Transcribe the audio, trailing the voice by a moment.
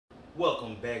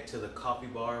Welcome back to the coffee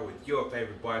bar with your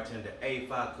favorite bartender, A5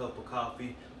 Cup of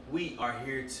Coffee. We are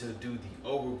here to do the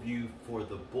overview for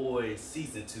The Boys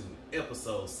Season 2,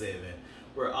 Episode 7.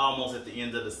 We're almost at the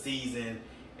end of the season,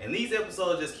 and these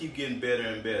episodes just keep getting better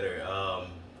and better.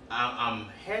 I'm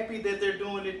happy that they're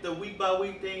doing it the week by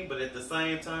week thing, but at the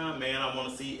same time, man, I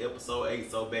want to see Episode 8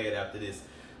 so bad after this.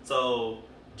 So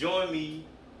join me,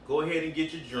 go ahead and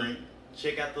get your drink,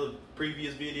 check out the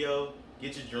previous video,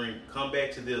 get your drink, come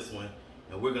back to this one,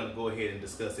 and we're going to go ahead and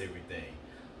discuss everything.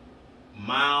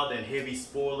 Mild and heavy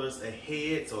spoilers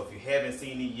ahead, so if you haven't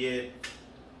seen it yet,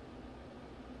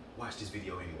 watch this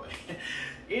video anyway.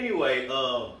 Anyway,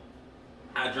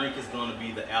 our drink is going to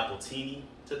be the apple teeny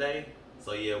today.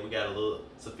 So yeah, we got a little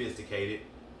sophisticated.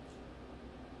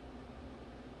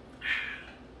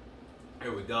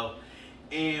 There we go.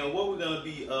 And what we're going to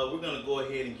be, we're going to go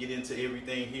ahead and get into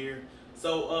everything here.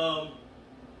 So,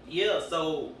 yeah,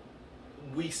 so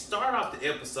we start off the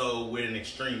episode with an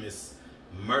extremist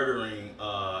murdering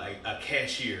a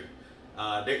cashier.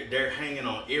 They're hanging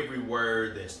on every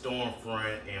word that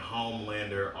Stormfront and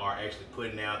Homelander are actually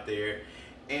putting out there.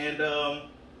 And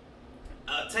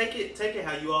take it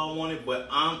how you all want it, but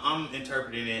I'm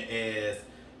interpreting it as,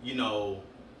 you know,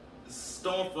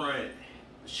 Stormfront,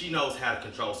 she knows how to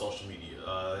control social media.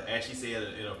 As she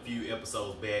said in a few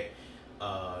episodes back,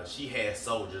 she has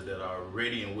soldiers that are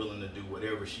ready and willing to do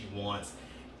whatever she wants.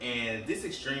 And this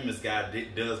extremist guy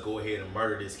does go ahead and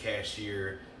murder this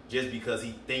cashier just because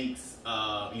he thinks,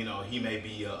 you know, he may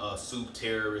be a soup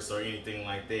terrorist or anything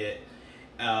like that.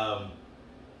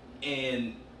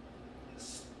 And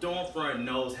Stormfront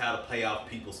knows how to play off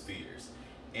people's fears.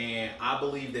 And I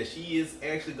believe that she is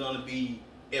actually going to be,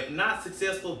 if not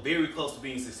successful, very close to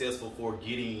being successful for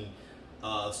getting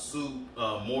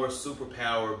more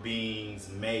superpower beings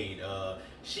made.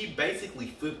 She basically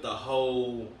flipped the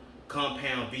whole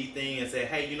Compound V thing and said,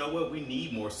 hey, you know what, we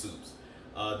need more suits.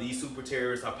 These super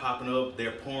terrorists are popping up,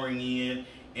 they're pouring in,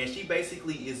 and she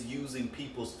basically is using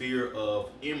people's fear of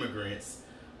immigrants.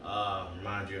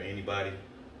 Remind you of anybody?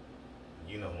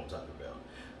 You know what I'm talking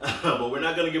about. But we're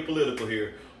not going to get political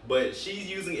here. But she's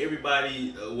using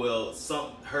everybody,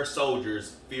 her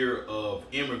soldiers' fear of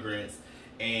immigrants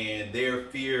and their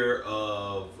fear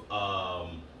of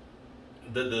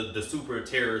the super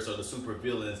terrorists or the super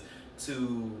villains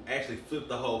to actually flip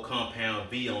the whole Compound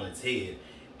V on its head.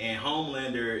 And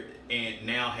Homelander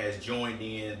now has joined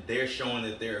in. They're showing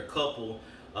that they're a couple,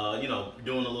 you know,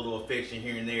 doing a little affection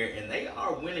here and there, and they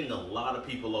are winning a lot of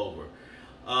people over.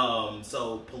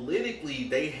 So politically,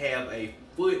 they have a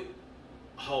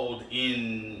foothold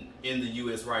in the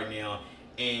U.S. right now.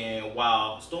 And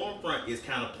while Stormfront is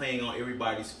kind of playing on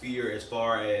everybody's fear as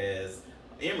far as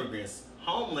immigrants,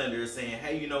 Homelander is saying,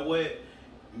 hey, you know what?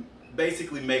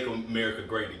 Basically make America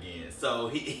great again. So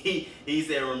he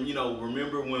said, you know,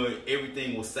 remember when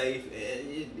everything was safe?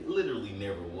 It literally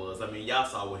never was. I mean, y'all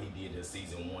saw what he did in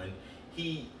season 1.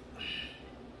 He's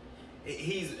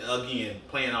again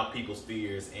playing off people's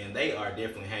fears, and they are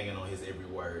definitely hanging on his every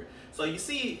word. So you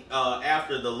see,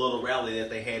 after the little rally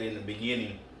that they had in the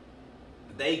beginning,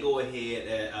 they go ahead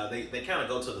and they kind of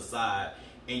go to the side,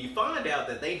 and you find out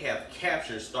that they have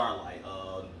captured Starlight.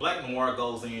 Black Noir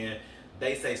goes in.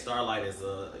 They say Starlight is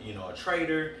a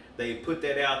traitor. They put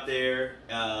that out there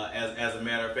as a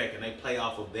matter of fact, and they play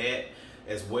off of that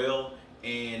as well.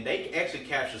 And they actually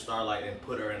capture Starlight and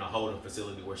put her in a holding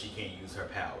facility where she can't use her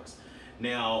powers.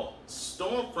 Now,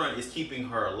 Stormfront is keeping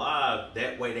her alive.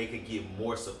 That way they could get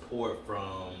more support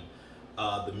from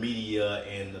the media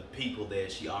and the people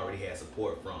that she already has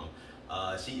support from.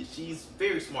 She's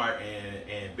very smart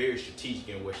and very strategic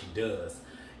in what she does.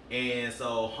 And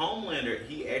so Homelander,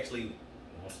 he actually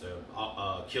wants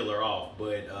to kill her off,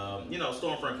 but you know,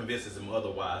 Stormfront convinces him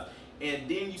otherwise. And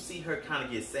then you see her kind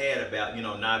of get sad about, you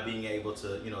know, not being able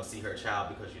to, you know, see her child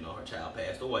because, you know, her child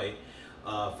passed away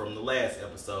from the last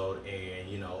episode, and,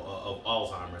 you know, of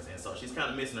Alzheimer's. And so she's kind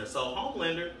of missing her. So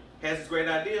Homelander has this great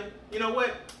idea. You know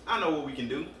what? I know what we can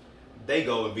do. They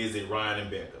go and visit Ryan and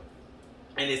Becca.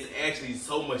 And it's actually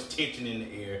so much tension in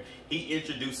the air. He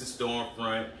introduces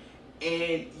Stormfront.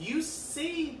 And you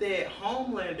see that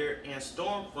Homelander and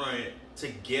Stormfront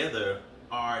together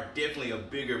are definitely a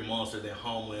bigger monster than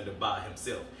Homelander by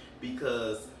himself,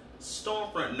 because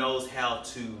Stormfront knows how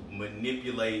to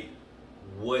manipulate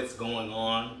what's going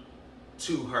on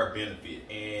to her benefit,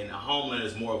 and Homelander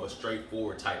is more of a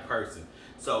straightforward type person.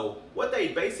 So what they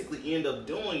basically end up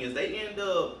doing is they end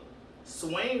up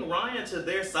swaying Ryan to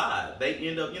their side. They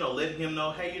end up, you know, letting him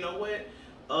know, hey, you know what,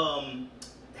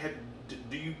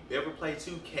 do you ever play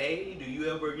 2K? Do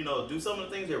you ever, you know, do some of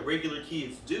the things that regular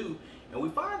kids do? And we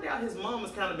find out his mom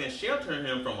has kind of been sheltering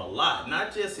him from a lot,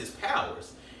 not just his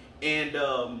powers. And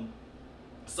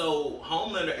so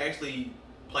Homelander actually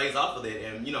plays off of that,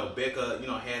 and Becca,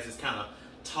 has this kind of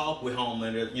talk with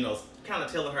Homelander, kind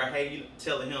of telling her,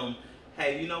 telling him,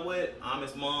 hey, you know what? I'm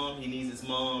his mom. He needs his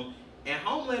mom. And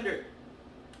Homelander,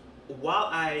 while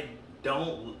I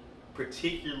don't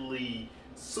particularly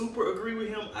super agree with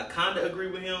him, I kind of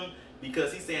agree with him,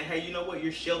 because he's saying, hey, you know what?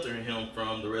 You're sheltering him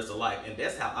from the rest of life, and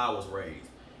that's how I was raised.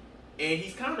 And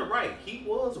he's kind of right. He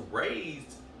was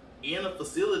raised in a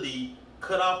facility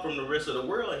cut off from the rest of the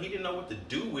world, and he didn't know what to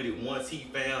do with it once he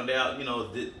found out,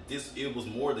 that it was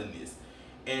more than this.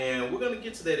 And we're gonna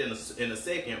get to that in a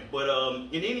second. But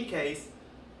in any case,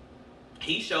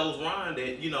 he shows Ron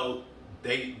that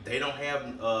they don't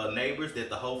have neighbors, that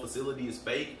the whole facility is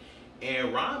fake.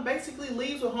 And Ron basically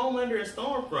leaves with Homelander and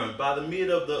Stormfront by the mid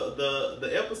of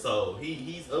the episode.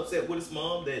 He's upset with his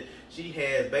mom that she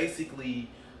has basically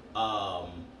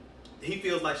he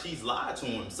feels like she's lied to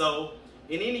him. So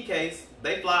in any case,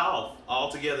 they fly off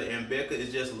all together, and Becca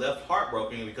is just left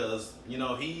heartbroken because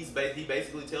he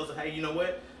basically tells her, hey, you know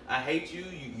what? I hate you.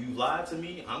 You lied to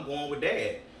me. I'm going with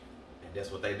Dad, and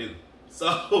that's what they do.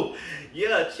 So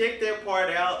yeah, check that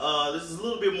part out. This is a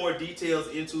little bit more details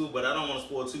into it, but I don't want to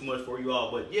spoil too much for you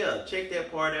all. But yeah, check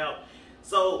that part out.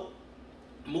 So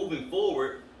moving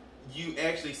forward, you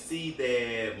actually see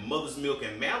that Mother's Milk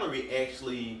and Mallory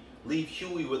actually leave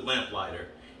Huey with Lamplighter,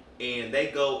 and they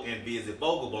go and visit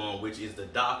Vogelbaum, which is the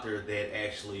doctor that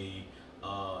actually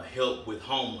helped with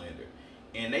Homelander.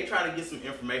 And they try to get some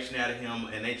information out of him,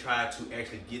 and they try to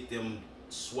actually get them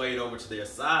swayed over to their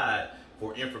side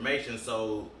for information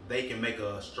so they can make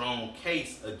a strong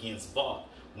case against Vought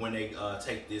when they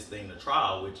take this thing to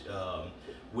trial,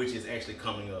 which is actually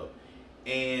coming up.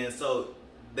 And so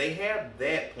they have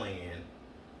that plan.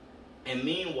 And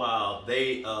meanwhile,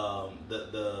 they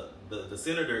the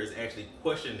senator is actually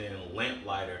questioning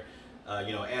Lamplighter,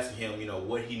 asking him,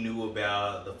 what he knew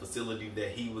about the facility that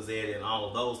he was at and all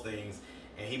of those things.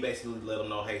 And he basically let him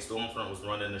know, hey, Stormfront was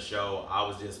running the show. I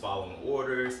was just following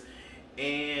orders.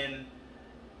 And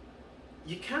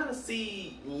you kind of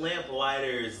see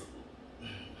Lamplighter's,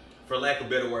 for lack of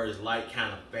better words, light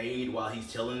kind of fade while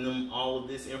he's telling them all of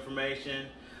this information.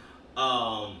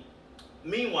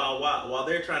 Meanwhile, while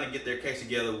they're trying to get their case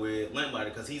together with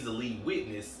Lamplighter, because he's the lead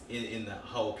witness in the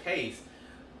whole case,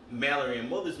 Mallory and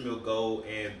Mother's Milk go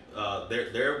and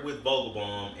they're with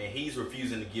Vogelbaum, and he's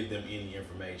refusing to give them any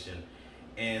information.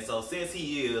 And so since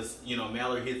he is,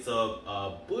 Mallory hits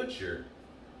up Butcher,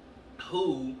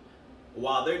 who,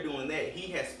 while they're doing that,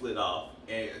 he has split off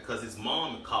because his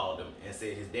mom called him and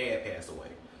said his dad passed away.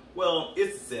 Well,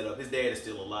 it's a setup. His dad is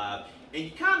still alive. And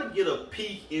you kind of get a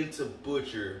peek into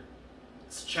Butcher's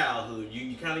childhood.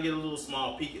 You kind of get a little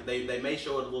small peek. They may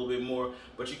show it a little bit more,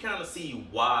 but you kind of see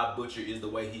why Butcher is the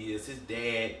way he is. His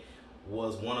dad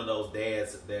was one of those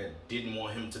dads that didn't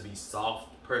want him to be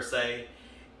soft, per se.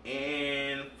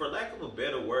 And for lack of a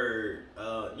better word,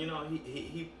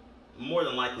 he more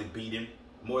than likely beat him.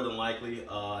 More than likely,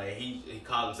 he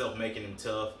called himself making him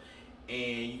tough.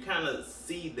 And you kind of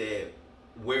see that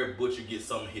where Butcher gets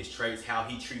some of his traits, how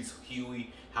he treats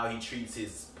Huey, how he treats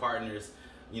his partners.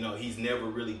 He's never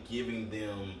really giving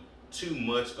them too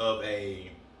much of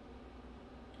a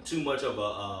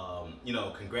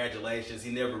congratulations.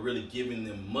 He never really giving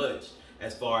them much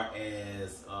as far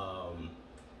as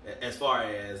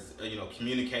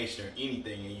communication or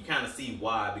anything. And you kind of see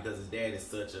why, because his dad is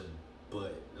such a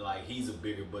butt. Like, he's a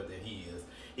bigger butt than he is.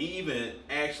 He even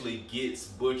actually gets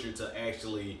Butcher to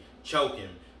actually choke him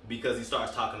because he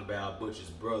starts talking about Butcher's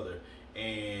brother.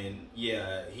 And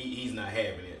yeah, he's not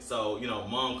having it. So,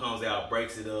 mom comes out,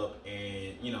 breaks it up,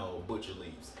 and, Butcher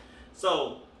leaves.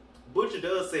 So Butcher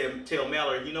does tell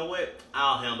Mallory, you know what?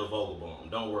 I'll handle Vogelbaum.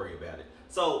 Don't worry about it.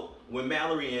 So when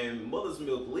Mallory and Mother's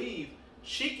Milk leave,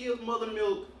 she gives Mother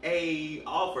Milk a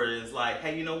offer. It's like,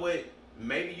 hey, you know what?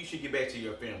 Maybe you should get back to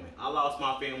your family. I lost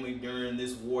my family during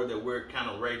this war that we're kind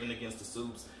of raging against the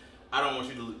Supes. I don't want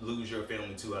you to lose your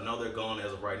family too. I know they're gone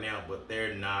as of right now, but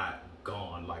they're not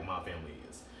gone like my family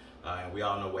is. And we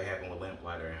all know what happened with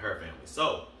Lamplighter and her family.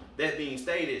 So that being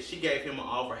stated, she gave him an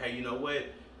offer. Hey, you know what?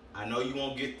 I know you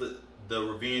won't get the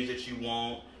revenge that you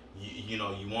want.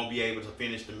 You won't be able to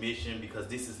finish the mission because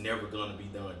this is never going to be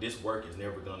done. This work is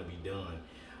never going to be done.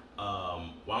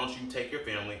 Why don't you take your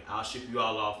family? I'll ship you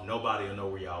all off. Nobody will know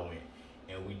where y'all went.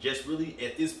 And we just really,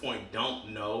 at this point,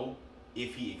 don't know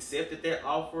if he accepted that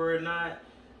offer or not.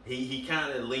 He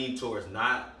kind of leaned towards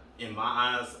not, in my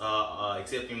eyes,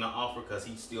 accepting the offer because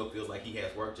he still feels like he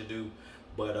has work to do.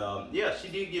 But yeah, she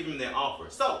did give him that offer.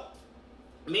 So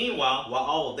meanwhile, while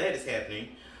all of that is happening,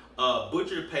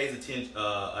 Butcher pays attention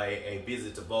a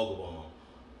visit to Vogelbaum.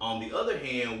 On the other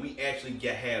hand, we actually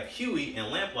have Huey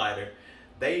and Lamplighter.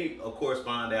 They, of course,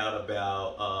 find out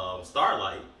about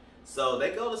Starlight. So they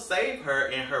go to save her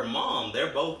and her mom.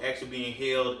 They're both actually being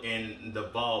held in the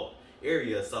vault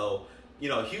area. So,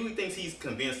 Huey thinks he's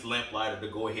convinced Lamplighter to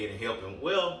go ahead and help him.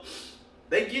 Well,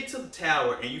 they get to the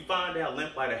tower and you find out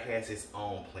Lamplighter has his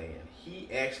own plan. He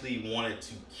actually wanted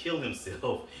to kill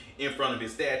himself in front of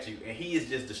his statue. And he is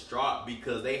just distraught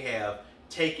because they have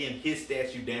taken his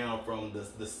statue down from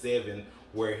the 7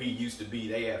 where he used to be.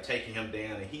 They have taken him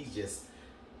down and he's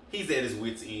at his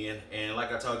wit's end. And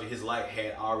like I told you, his light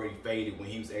had already faded when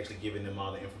he was actually giving them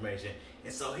all the information.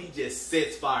 And so he just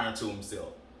sets fire to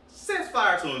himself.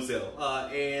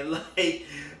 And like,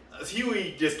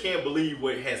 Huey just can't believe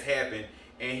what has happened.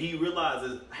 And he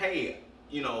realizes, hey,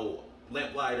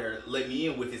 Lamplighter let me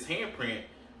in with his handprint.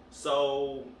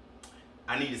 So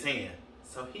I need his hand.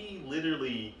 So he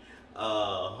literally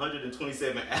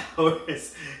 127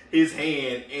 hours his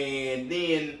hand, and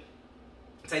then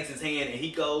takes his hand and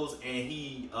he goes and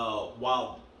he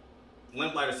while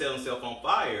Lamplighter set himself on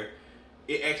fire,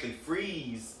 it actually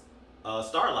frees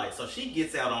Starlight, so she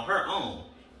gets out on her own.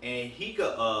 And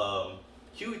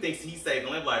Huey thinks he saved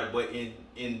Lamplighter, but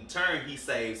in turn he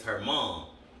saves her mom.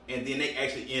 And then they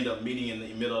actually end up meeting in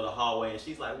the middle of the hallway, and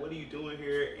she's like, what are you doing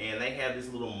here? And they have this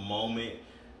little moment,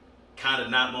 kind of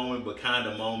not moment, but kind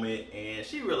of moment. And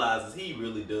she realizes he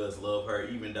really does love her,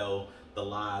 even though the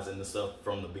lies and the stuff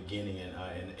from the beginning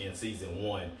in season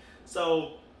 1.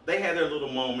 So they had their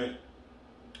little moment.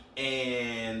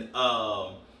 And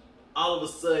all of a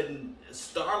sudden,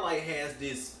 Starlight has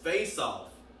this face-off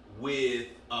with,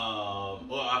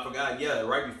 I forgot,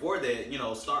 right before that,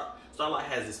 Starlight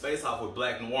has this face-off with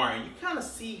Black Noir, and you kind of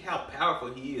see how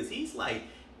powerful he is. He's like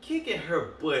kicking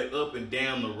her butt up and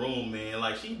down the room, man.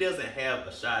 Like, she doesn't have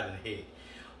a shot in the head.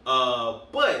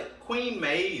 But Queen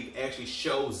Maeve actually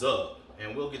shows up,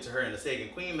 and we'll get to her in a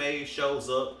second. Queen Maeve shows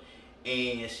up,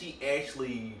 and she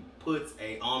actually puts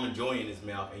a almond joy in his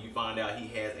mouth, and you find out he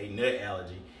has a nut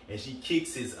allergy. And she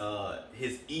kicks his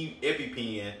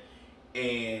EpiPen,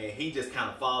 and he just kind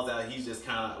of falls out. He's just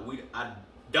kind of, I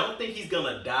don't think he's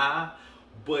gonna die,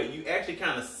 but you actually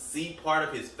kind of see part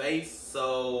of his face.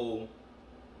 So,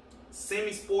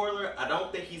 semi-spoiler, I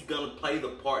don't think he's gonna play the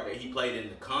part that he played in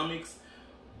the comics,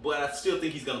 but I still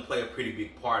think he's gonna play a pretty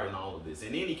big part in all of this.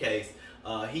 In any case,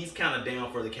 he's kind of down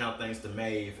for the count thanks to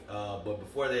Maeve. But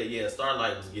before that,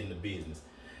 Starlight was getting the business.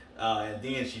 And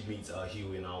then she meets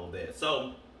Huey and all of that.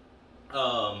 So,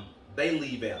 they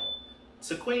leave out.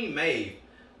 So Queen Maeve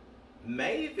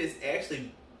is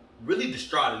actually really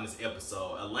distraught in this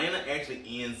episode. Elena actually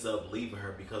ends up leaving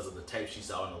her because of the tape she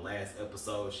saw in the last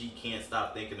episode. She can't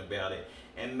stop thinking about it.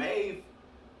 And Maeve,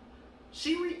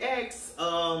 she reacts,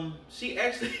 she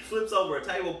actually flips over a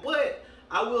table, but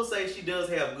I will say she does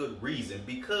have good reason,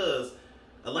 because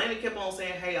Elena kept on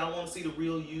saying, hey, I want to see the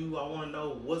real you. I want to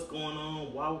know what's going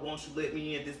on. Why won't you let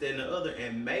me in? This, that, and the other.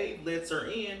 And Maeve lets her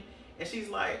in. And she's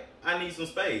like, I need some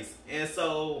space. And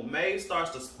so Maeve starts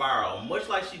to spiral, much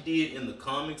like she did in the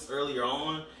comics earlier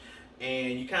on.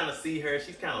 And you kind of see her,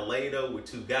 she's kind of laid up with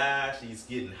 2 guys. She's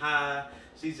getting high.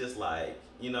 She's just like,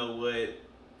 you know what?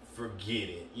 Forget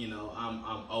it.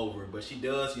 I'm over it. But she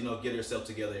does, get herself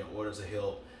together in order to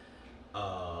help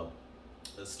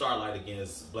Starlight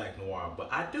against Black Noir.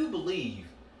 But I do believe,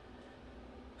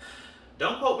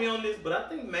 don't quote me on this, but I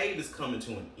think Maeve is coming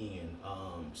to an end.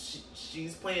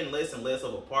 She's playing less and less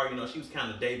of a part. She was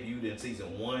kind of debuted in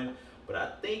season 1, but I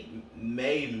think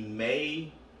Maeve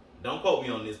may, don't quote me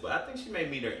on this, but I think she may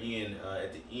meet her end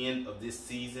at the end of this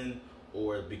season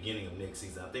or the beginning of next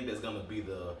season. I think that's going to be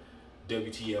the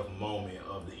WTF moment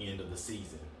of the end of the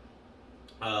season.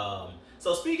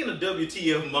 So speaking of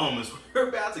WTF moments, we're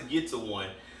about to get to one.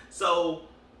 So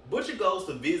Butcher goes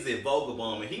to visit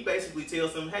Vogelbaum, and he basically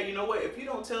tells him, hey, you know what? If you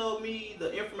don't tell me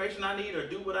the information I need or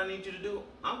do what I need you to do,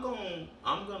 I'm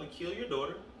gonna kill your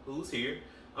daughter, who's here.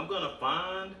 I'm gonna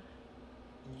find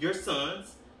your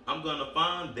sons. I'm gonna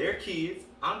find their kids.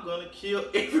 I'm gonna kill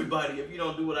everybody if you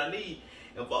don't do what I need.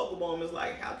 And Vogelbaum is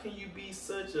like, how can you be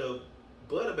such a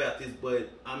butt about this? But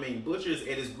I mean, Butcher's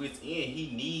at his wit's end. He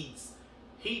needs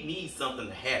something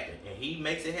to happen, and he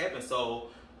makes it happen. So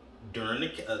during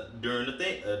the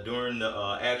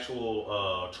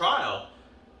actual trial,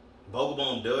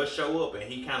 Vogelbaum does show up, and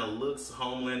he kind of looks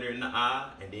Homelander in the eye,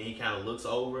 and then he kind of looks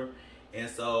over, and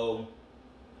so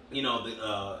one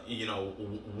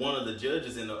of the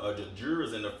judges the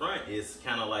jurors in the front is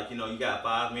kind of like, you got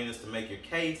 5 minutes to make your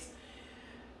case.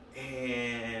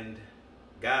 And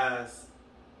guys,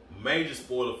 major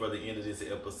spoiler for the end of this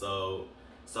episode.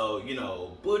 So,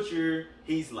 Butcher,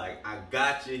 he's like, I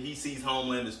got you. He sees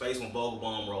Homelander's face when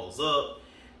Vogelbaum rolls up.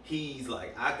 He's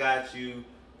like, I got you.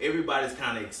 Everybody's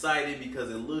kind of excited because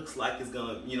it looks like it's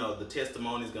going to, the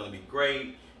testimony is going to be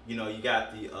great. You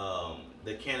got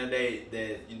the candidate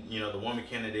that, the woman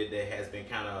candidate that has been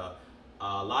kind of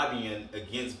lobbying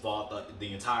against Vought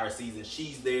the entire season.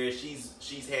 She's there.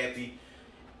 She's happy.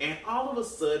 And all of a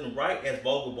sudden, right as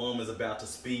Vogelbaum is about to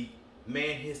speak,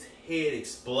 man, his head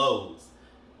explodes.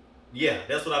 Yeah,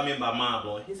 that's what I meant by mind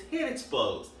blowing. His head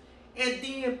explodes. And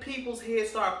then people's heads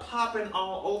start popping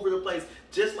all over the place.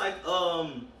 Just like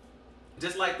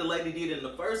the lady did in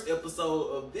the first episode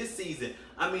of this season.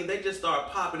 I mean, they just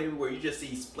start popping everywhere. You just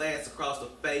see splats across the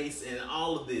face and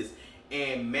all of this.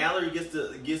 And Mallory gets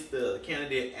the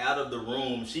candidate out of the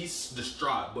room. She's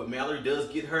distraught, but Mallory does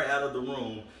get her out of the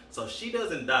room, so she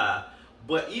doesn't die.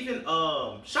 But even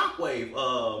Shockwave,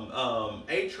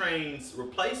 A-Train's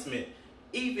replacement,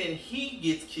 even he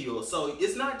gets killed. So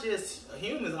it's not just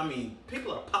humans. I mean,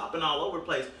 people are popping all over the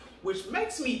place, which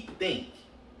makes me think.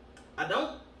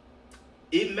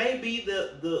 It may be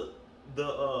the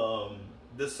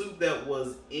suit that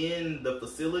was in the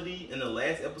facility in the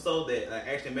last episode that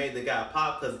actually made the guy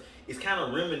pop, because it's kind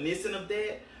of reminiscent of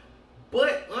that.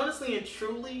 But honestly and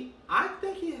truly, I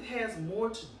think it has more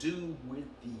to do with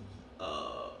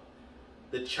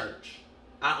the church.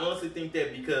 I honestly think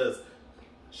that because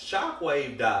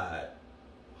Shockwave died,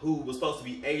 who was supposed to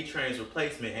be A-Train's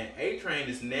replacement, and A-Train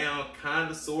is now kind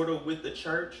of sort of with the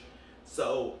church.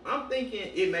 So I'm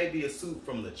thinking it may be a suit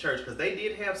from the church, because they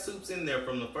did have suits in there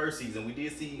from the first season. We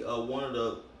did see one of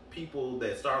the people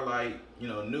that Starlight,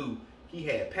 knew, he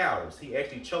had powers. He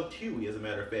actually choked Huey, as a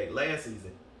matter of fact, last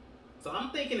season. So I'm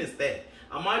thinking it's that.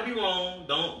 I might be wrong.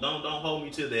 Don't hold me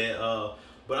to that.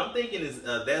 But I'm thinking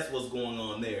that's what's going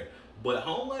on there. But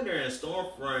Homelander and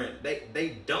Stormfront,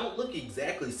 they don't look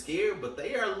exactly scared, but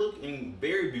they are looking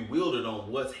very bewildered on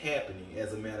what's happening,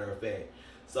 as a matter of fact.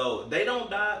 So they don't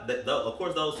die. Of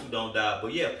course, those who don't die.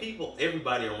 But yeah,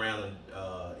 everybody around them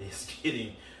is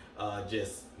getting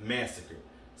just massacred.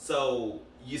 So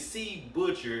you see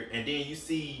Butcher, and then you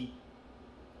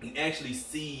actually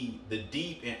see the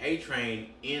Deep and A-Train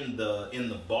in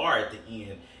the bar at the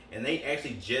end, and they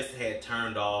actually just had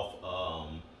turned off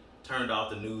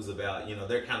the news about,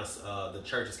 they're kind of the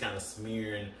church is kind of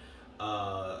smearing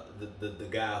the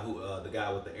guy the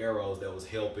guy with the arrows that was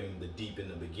helping the Deep in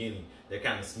the beginning. They're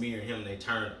kind of smearing him. They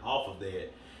turned off of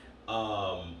that.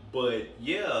 But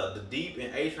yeah, the Deep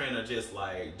and A-Train are just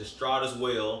like distraught as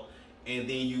well. And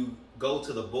then you go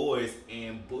to the boys,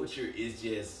 and Butcher is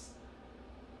just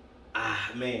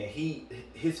man,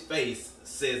 his face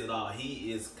says it all.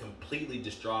 He is completely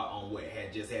distraught on what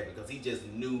had just happened, because he just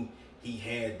knew he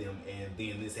had them, and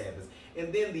then this happens,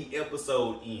 and then the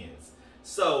episode ends.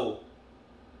 So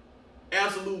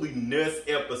absolutely nuts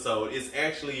episode. It's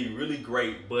actually really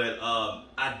great, but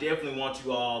I definitely want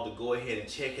you all to go ahead and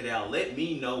check it out. Let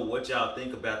me know what y'all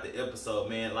think about the episode,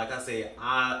 man. Like I said,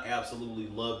 I absolutely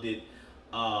loved it.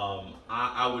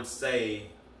 I would say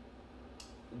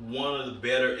one of the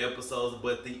better episodes,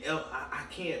 but I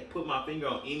can't put my finger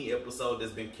on any episode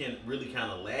that's been really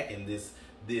kind of lacking this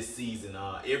season.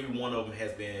 Every one of them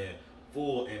has been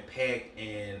full and packed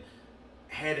and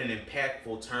had an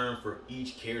impactful turn for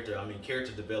each character. I mean,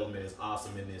 character development is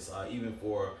awesome in this, even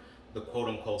for the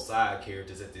quote-unquote side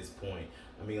characters at this point.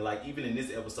 I mean, like, even in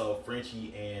this episode,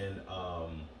 Frenchie and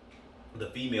the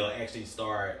female actually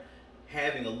start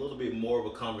having a little bit more of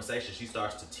a conversation. She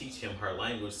starts to teach him her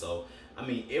language. So, I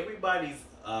mean, everybody's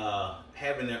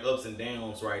having their ups and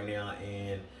downs right now,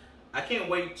 and I can't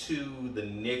wait to the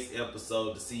next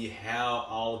episode to see how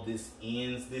all of this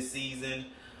ends this season.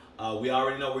 We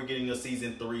already know we're getting a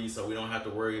season 3, so we don't have to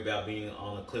worry about being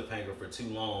on a cliffhanger for too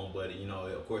long. But,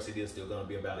 of course, it is still going to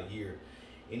be about a year.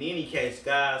 In any case,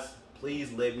 guys,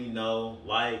 please let me know.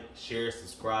 Like, share,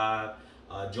 subscribe.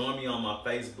 Join me on my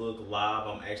Facebook Live.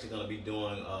 I'm actually going to be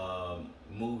doing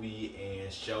movie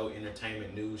and show,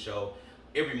 entertainment news show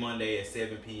every Monday at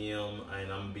 7 p.m.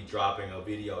 And I'm going to be dropping a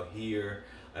video here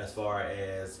as far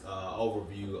as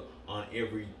overview on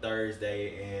every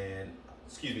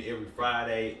every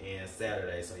Friday and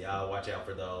Saturday. So y'all watch out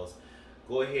for those.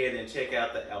 Go ahead and check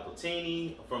out the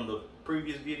Appletini from the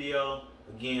previous video.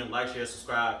 Again, like, share,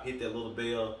 subscribe, hit that little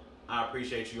bell. I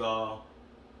appreciate you all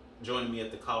joining me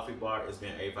at the coffee bar. It's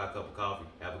been 85 Cup of Coffee.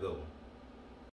 Have a good one.